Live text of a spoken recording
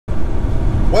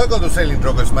Welcome to Sailing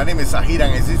Truckers. My name is Sahir,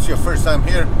 and if it's your first time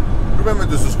here, remember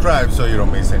to subscribe so you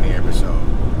don't miss any episode.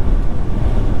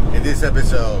 In this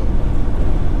episode,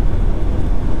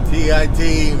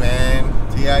 TIT, man,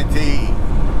 TIT.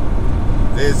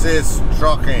 This is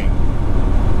trucking.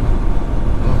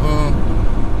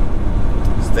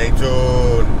 Stay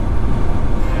tuned.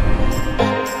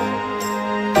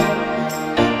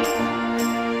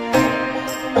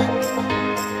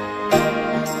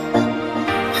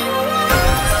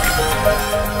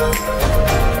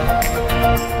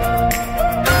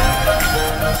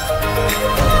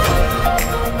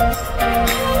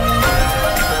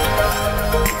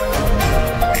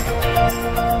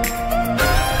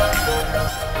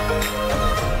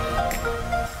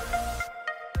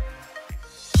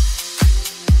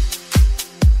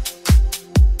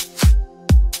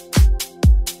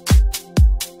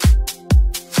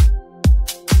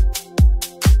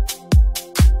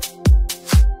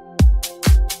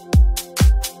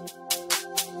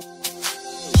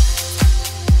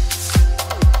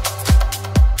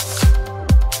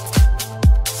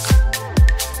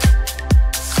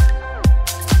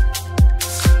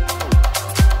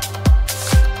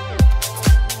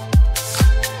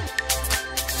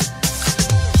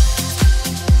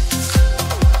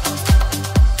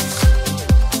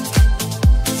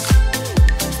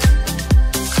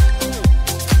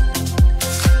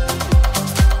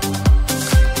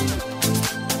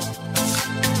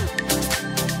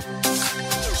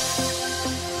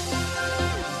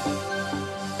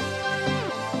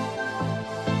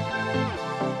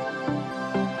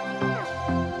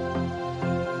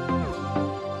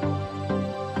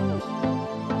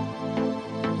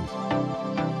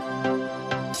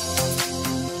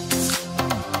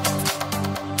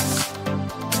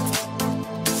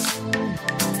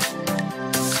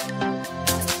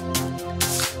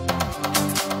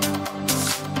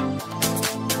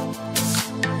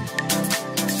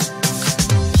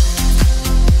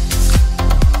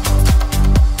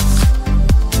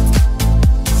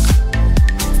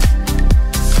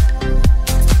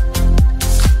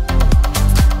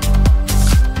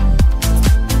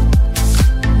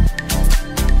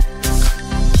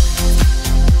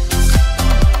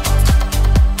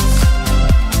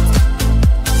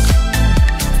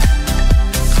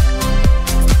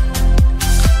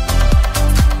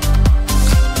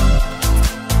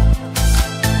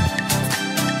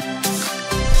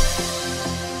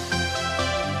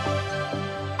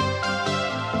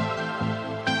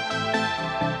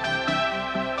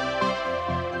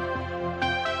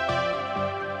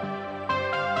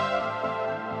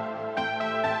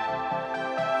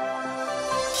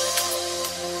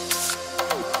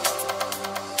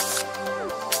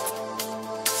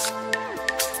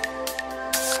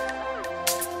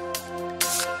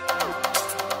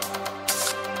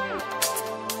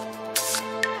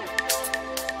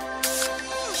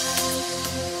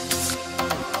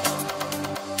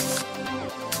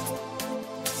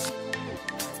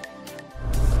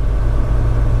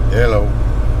 Hello.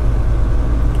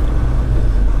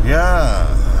 Yeah,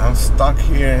 I'm stuck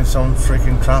here in some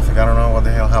freaking traffic. I don't know what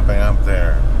the hell happened up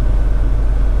there.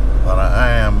 But I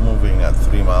am moving at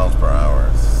 3 miles per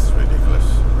hour. It's ridiculous.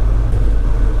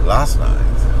 Last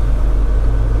night,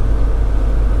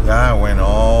 yeah, I went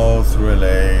all through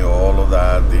LA, all of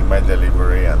that, did my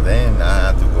delivery, and then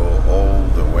I had to go all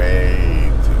the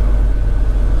way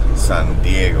to San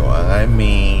Diego. And I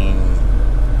mean,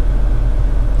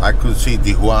 I could see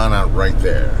Tijuana right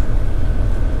there,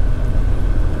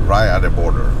 right at the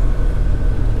border.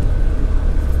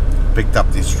 Picked up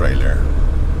this trailer,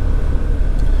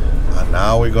 and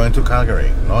now we're going to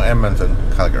Calgary. No, Edmonton,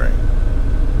 Calgary.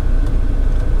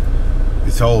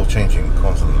 It's all changing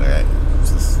constantly.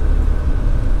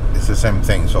 It's the same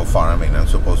thing so far. I mean, I'm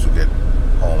supposed to get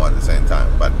home at the same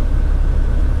time, but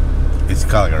it's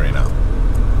Calgary now.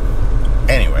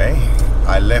 Anyway,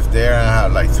 I left there and I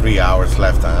had like 3 hours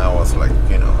left, and I was like,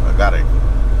 you know, I gotta,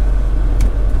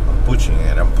 I'm pushing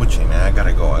it, I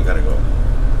gotta go.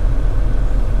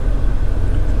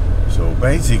 So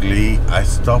basically, I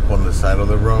stopped on the side of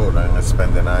the road and I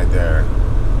spent the night there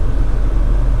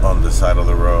on the side of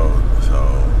the road.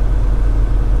 So,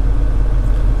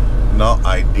 not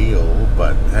ideal,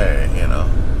 but hey, you know,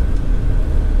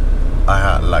 I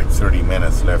had like 30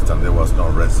 minutes left and there was no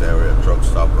rest area, truck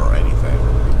stop or anything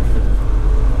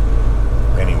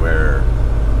anywhere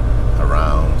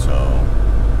around. So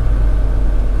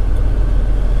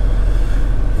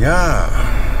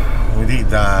yeah, we did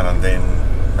that, and then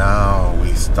now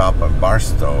we stop at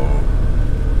Barstow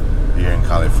here in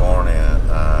California,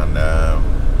 and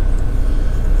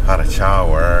had a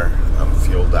shower and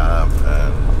fueled up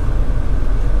and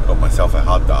got my myself a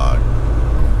hot dog.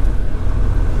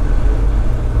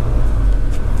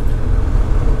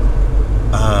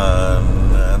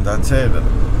 And that's it.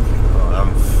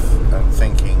 I'm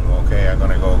thinking, okay, I'm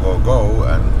gonna go,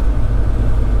 and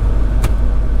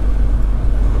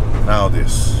now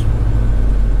this.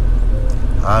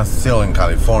 I'm still in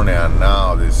California, and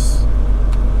now this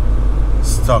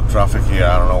stuck traffic here.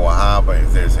 I don't know what happened,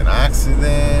 if there's an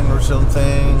accident or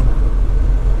something,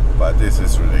 but this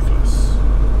is ridiculous.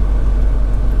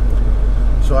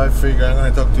 So I figure I'm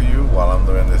gonna talk to you while I'm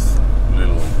doing this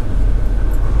little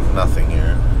nothing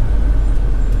here.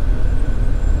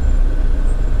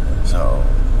 So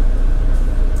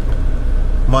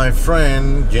my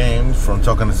friend James from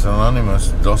Talking is Anonymous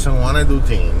doesn't want to do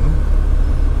team.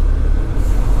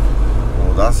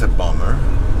 Well, that's a bummer,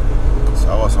 because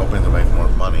I was hoping to make more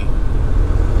money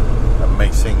and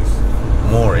make things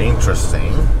more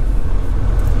interesting.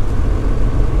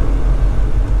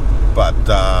 But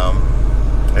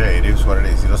hey, it is what it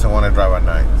is. He doesn't want to drive at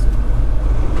night.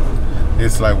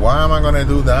 It's like, why am I gonna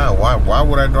do that? Why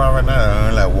would I drive at night? And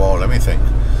I'm like, well, let me think.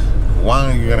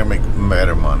 One, you're gonna make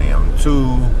better money, and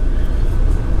two,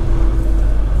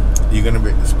 you're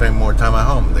gonna spend more time at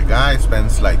home. The guy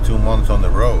spends like 2 months on the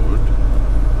road,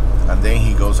 and then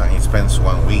he goes and he spends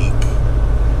 1 week.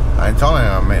 I told him,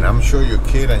 I mean, I'm sure your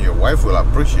kid and your wife will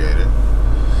appreciate it,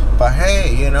 but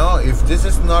hey, you know, if this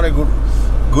is not a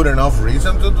good enough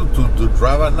reason to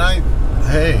drive at night,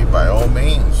 hey, by all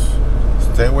means,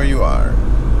 stay where you are.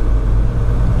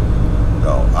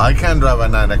 No, I can't drive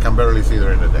at night. I can barely see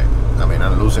during the day. I mean,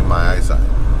 I'm losing my eyesight.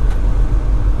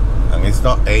 And it's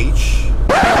not age.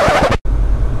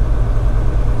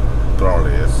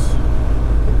 Probably is.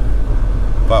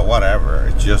 But whatever.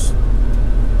 It's just...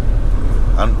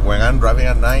 when I'm driving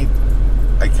at night,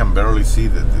 I can barely see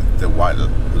the white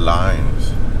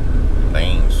lines.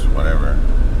 Lanes, whatever.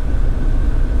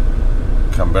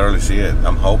 Can barely see it.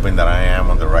 I'm hoping that I am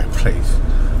on the right place.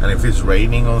 And if it's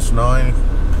raining or snowing,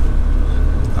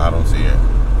 I don't see it.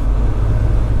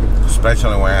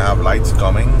 Especially when I have lights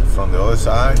coming from the other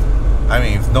side. I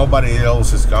mean, if nobody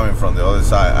else is coming from the other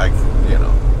side, you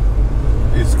know,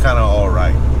 it's kind of all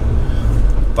right.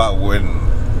 But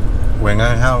when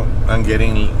I'm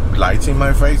getting lights in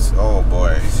my face, oh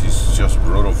boy, it's just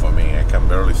brutal for me. I can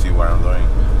barely see what I'm doing.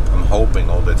 I'm hoping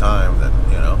all the time that,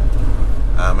 you know,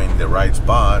 I'm in the right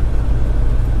spot.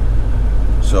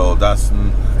 So that's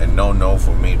a no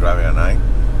for me driving at night.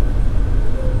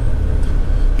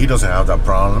 He doesn't have that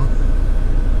problem,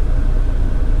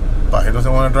 but he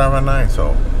doesn't want to drive at night,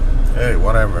 so hey,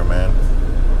 whatever, man.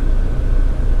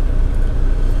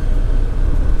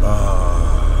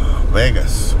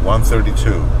 Vegas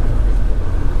 132,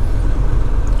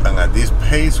 and at this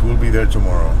pace we'll be there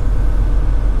tomorrow.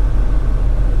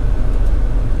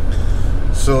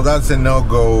 So that's a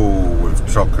no-go with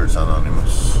Truckers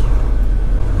Anonymous.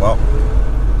 Well,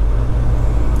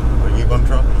 we keep on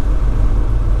trucking.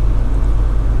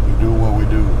 We do what we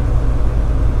do.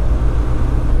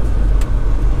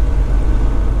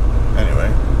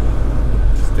 Anyway,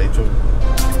 stay tuned.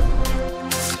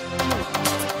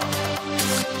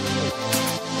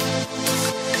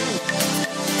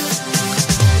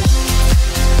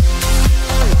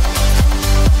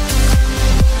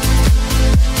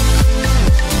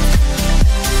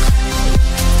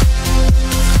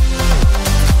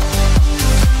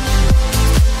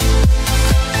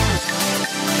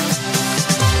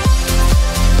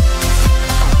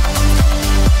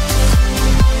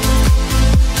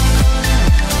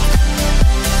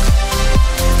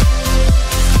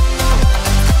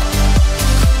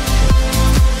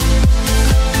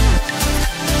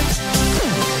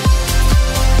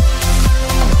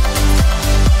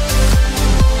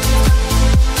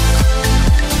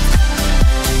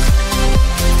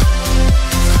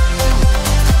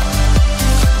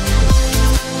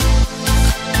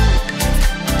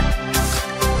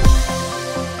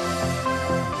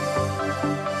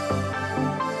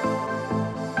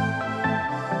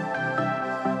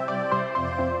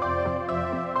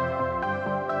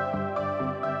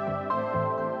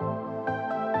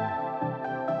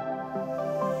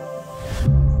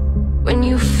 When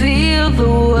you feel the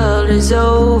world is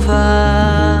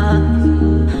over,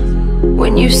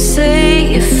 when you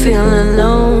say you're feeling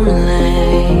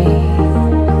lonely,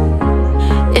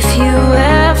 if you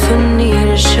ever need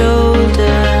a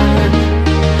shoulder,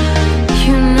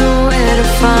 you know where to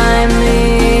find me.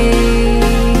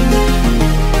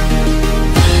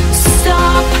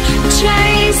 Stop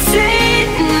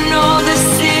chasing all the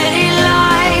city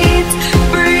lights,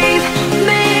 breathe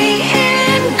me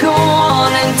in, go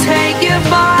on and take your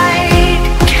bite.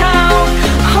 Count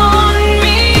on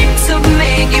me to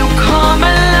make you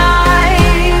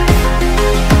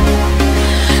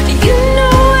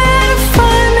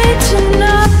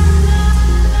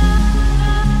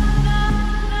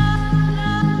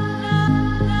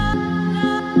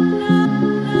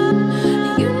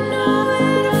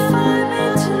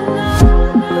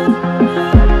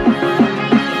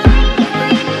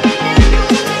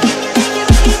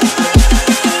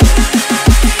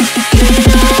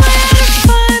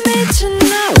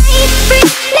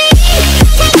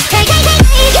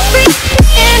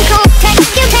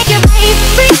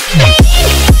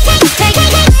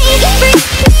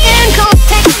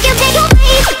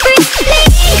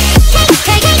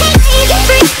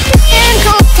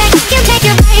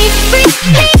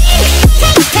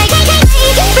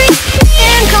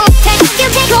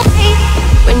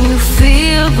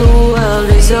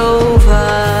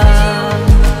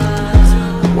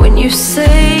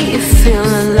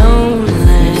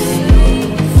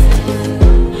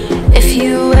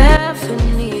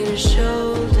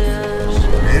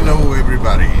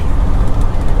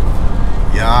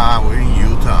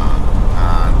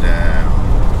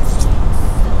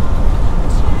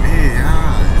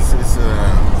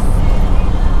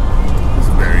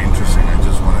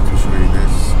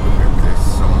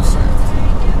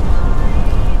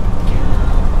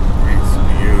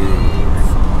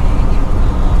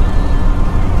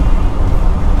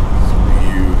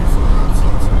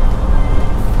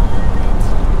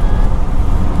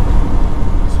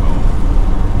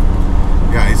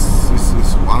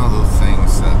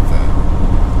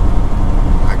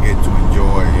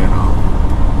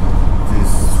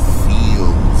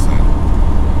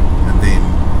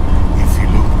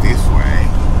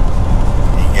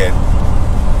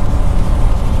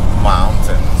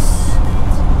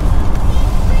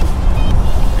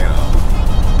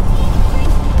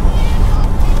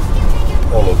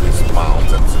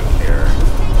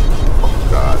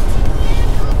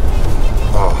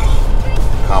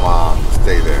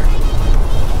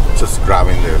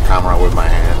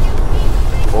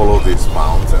these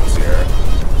mountains here,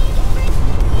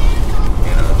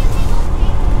 you know,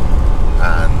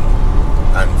 and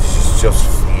it just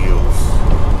feels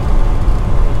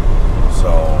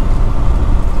so.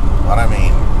 What I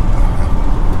mean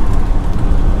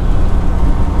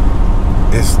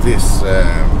is this.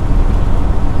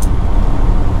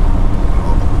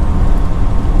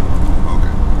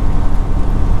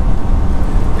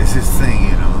 This thing,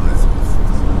 you know,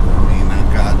 I mean, I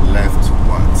got left,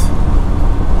 what?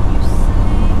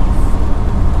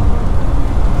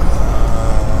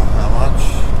 How much?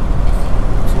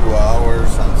 2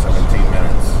 hours and 17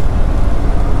 minutes.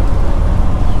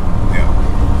 Yeah.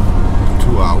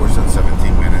 2 hours and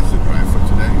 17 minutes to drive for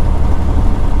today.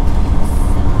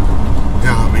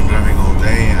 Yeah, I've been driving all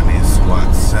day and it's,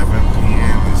 what, 7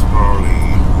 p.m. It's probably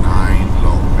 9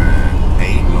 local,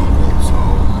 8 local, so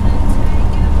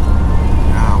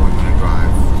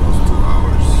drive those 2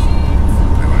 hours.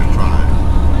 I'm gonna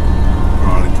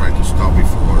probably try to stop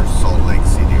before Salt Lake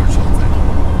City or something.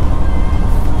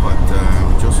 But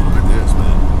just look at this,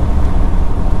 man.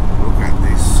 Look at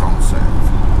this sunset.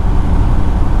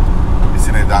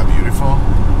 Isn't it that beautiful?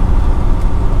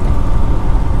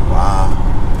 Wow.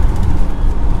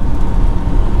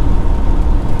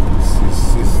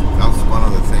 That's one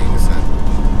of the things that,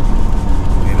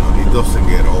 you know, it doesn't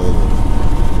get old.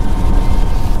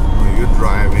 You're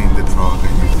driving the truck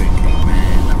and you're thinking,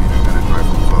 man, I mean, I'm gonna drive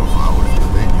for 12 hours, but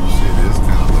then you see this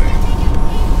kind of thing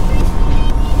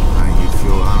and you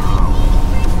feel, I don't know,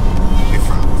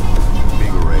 different,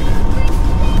 invigorated.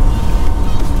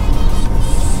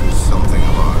 There's something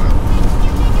about it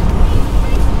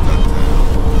that,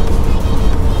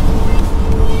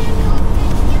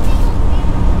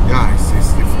 yeah,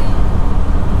 it's different.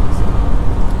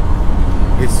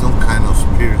 It's some kind of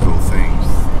spiritual thing.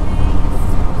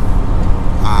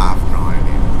 I have no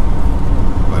idea.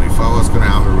 But if I was going to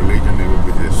have a religion, it would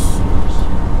be this.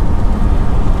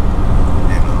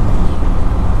 You know,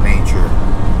 nature.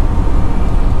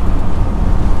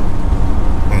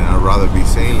 And I'd rather be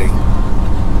sailing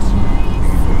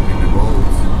in the boat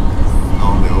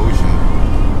on the ocean.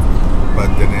 But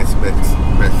the next best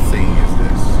thing is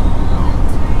this.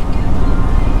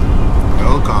 It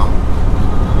will come.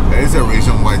 There is a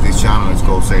reason why this channel is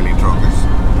called Sailing Truckers.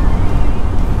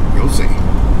 You'll see.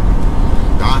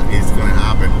 That is going to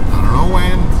happen. I don't know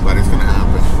when, but it's going to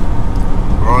happen.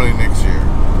 Probably next year.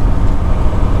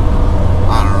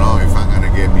 I don't know if I'm going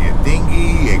to get me a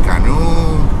dinghy, a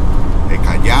canoe, a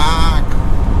kayak,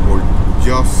 or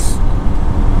just,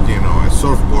 you know, a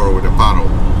surfboard with a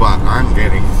paddle. But I'm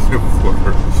getting a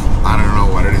surfboard. I don't know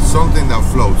what it is. Something that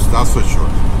floats, that's for sure.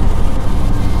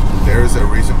 There is a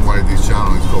reason why this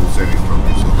channel is called Sailing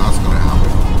Truckers, so that's going to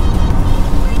happen.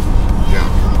 Yeah.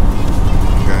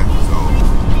 Okay, so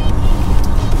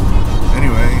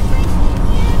anyway,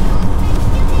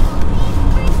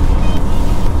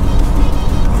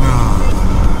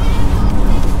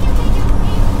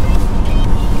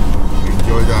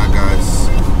 enjoy that, guys.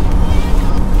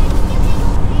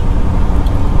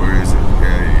 Where is it?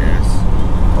 There it is.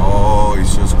 Oh,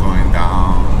 it's just going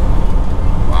down.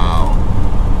 Wow.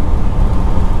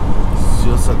 It's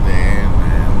just at the end,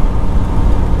 man.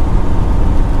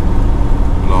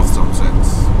 Love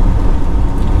sunsets.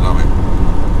 Love it.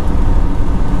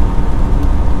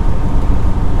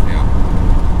 Yeah.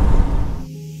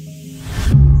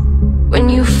 When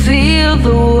you feel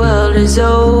the world is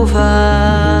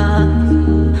over,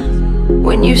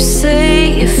 when you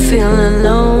say you're feeling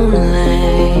lonely,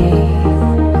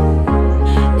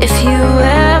 if you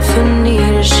ever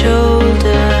need a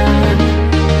shoulder,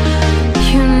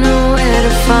 you know where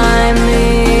to find me.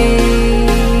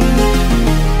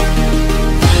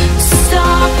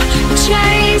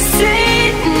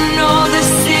 Chasing all the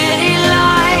city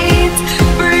lights,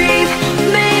 breathe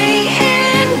me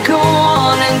in, go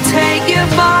on and take your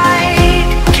bite.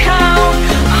 Count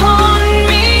on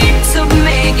me to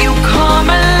make you come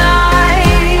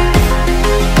alive.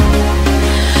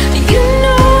 You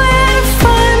know where to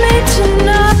find me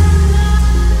tonight.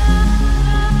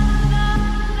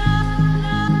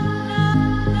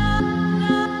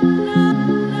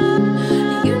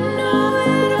 You know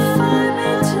where to find me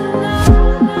tonight.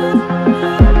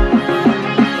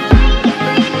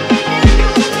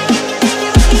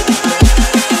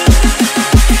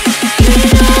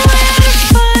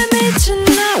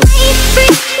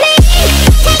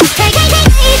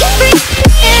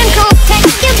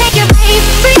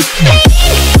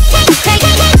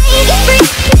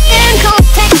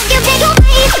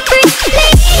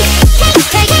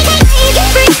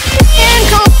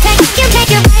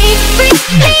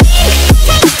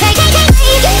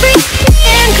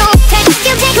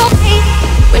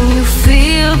 When you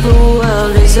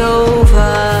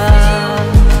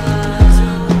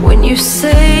You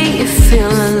say you're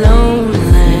feeling lonely.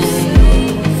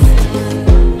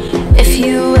 If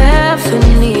you ever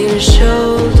need a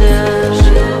shoulder,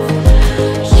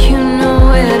 you know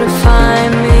where to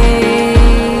find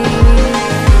me.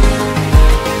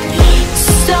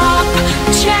 Stop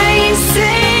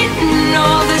chasing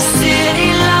all the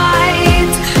city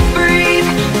lights.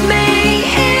 Breathe me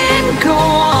in, go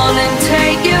on and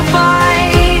take your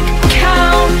bite.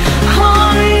 Count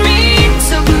on me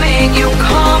to make you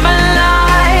come alive.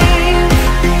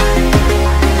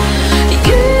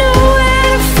 You know where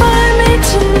to find me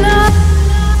tonight.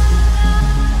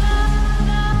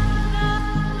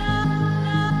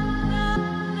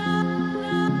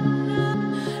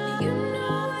 You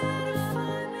know where to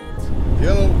find me tonight.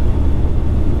 Yo,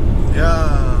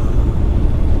 yeah,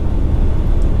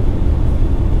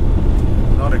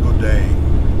 not a good day.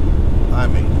 I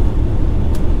mean,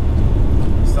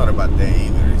 it's not a bad day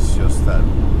either. It's just that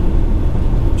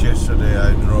yesterday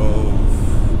I drove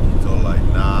until like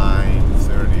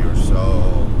 9:30 or so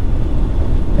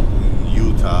in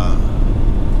Utah,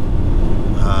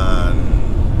 and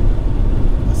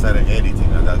I started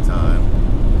editing at that time,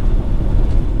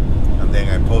 and then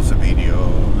I posted a video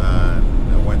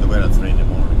and I went to bed at 3 in the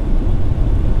morning.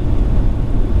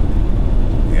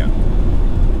 Yeah.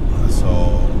 So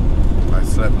I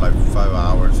slept like 5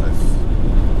 hours. I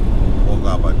woke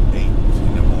up at 8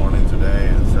 in the morning today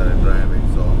and started driving,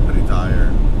 so I'm pretty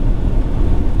tired.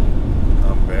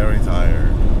 I'm very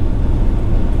tired.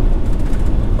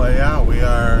 But yeah, we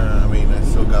are, I mean, I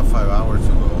still got 5 hours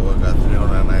to go. I got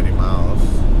 390 miles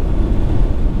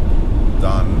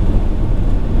done.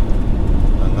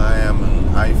 And I am on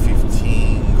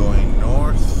I-15 going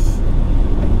north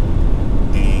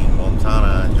in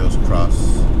Montana. I just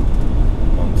crossed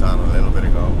Montana a little bit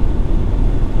ago.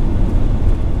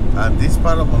 And this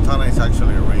part of Montana is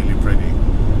actually really pretty.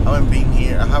 I haven't been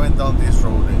here, I haven't done this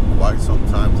road in quite some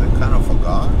time. I kind of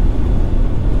forgot.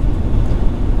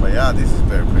 But yeah, this is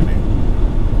very pretty.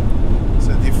 It's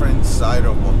a different side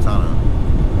of Montana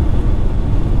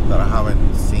that I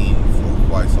haven't seen for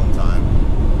quite some time.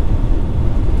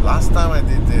 Last time I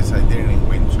did this, I did it in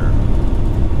winter.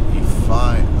 If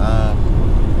I am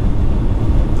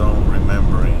don't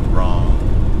remembering wrong.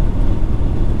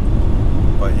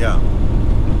 But yeah.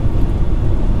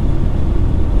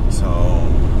 So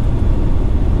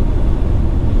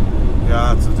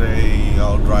yeah, today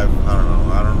I'll drive, I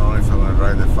don't know if I'm gonna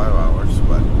drive the 5 hours,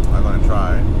 but I'm gonna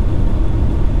try.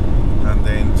 And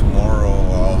then tomorrow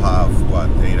I'll have what,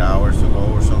 8 hours to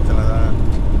go or something like that.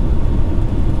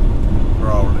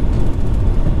 Probably.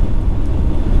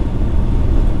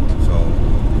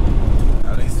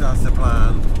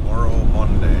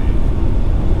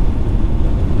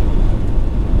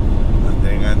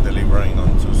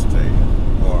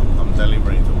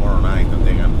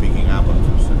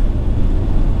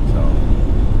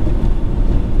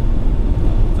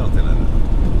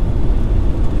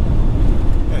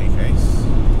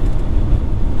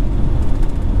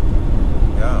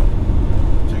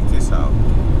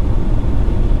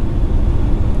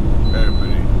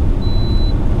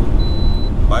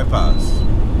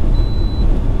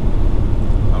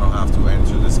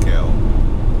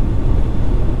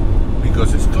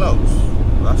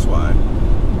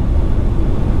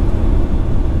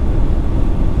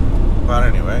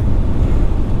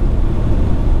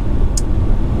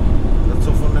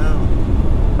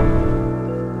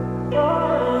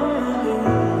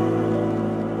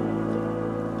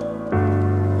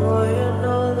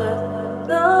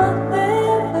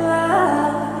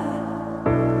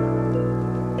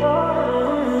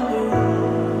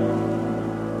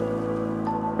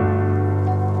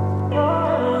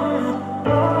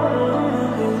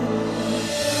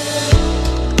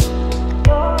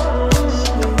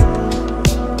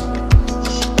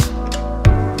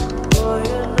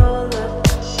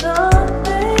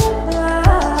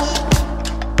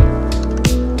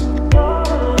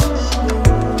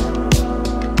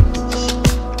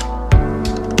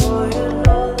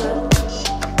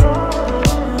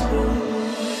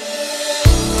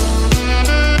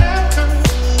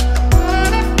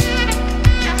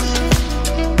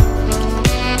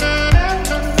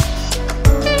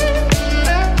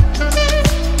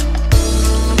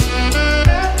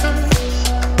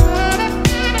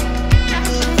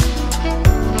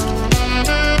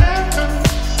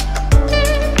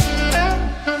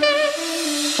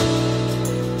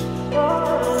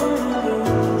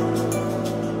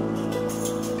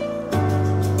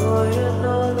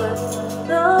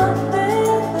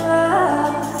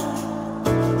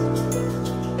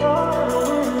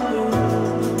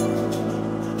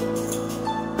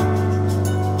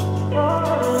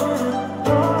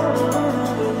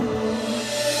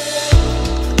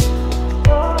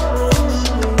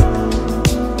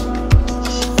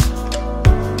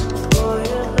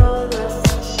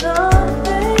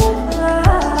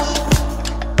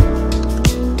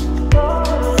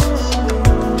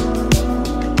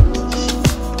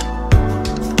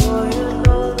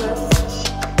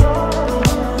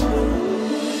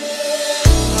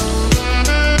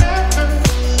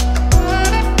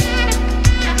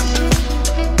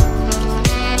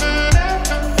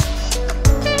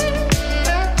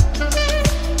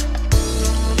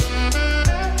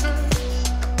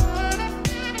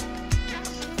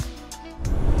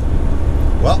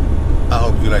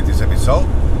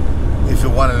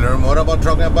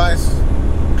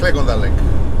 click on that link.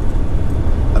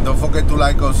 And don't forget to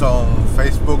like us on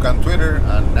Facebook and Twitter,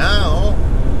 and now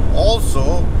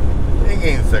also in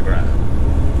Instagram.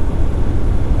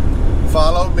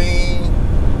 Follow me,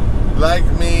 like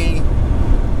me,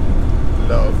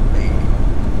 love me.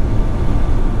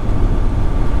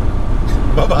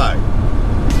 Bye-bye.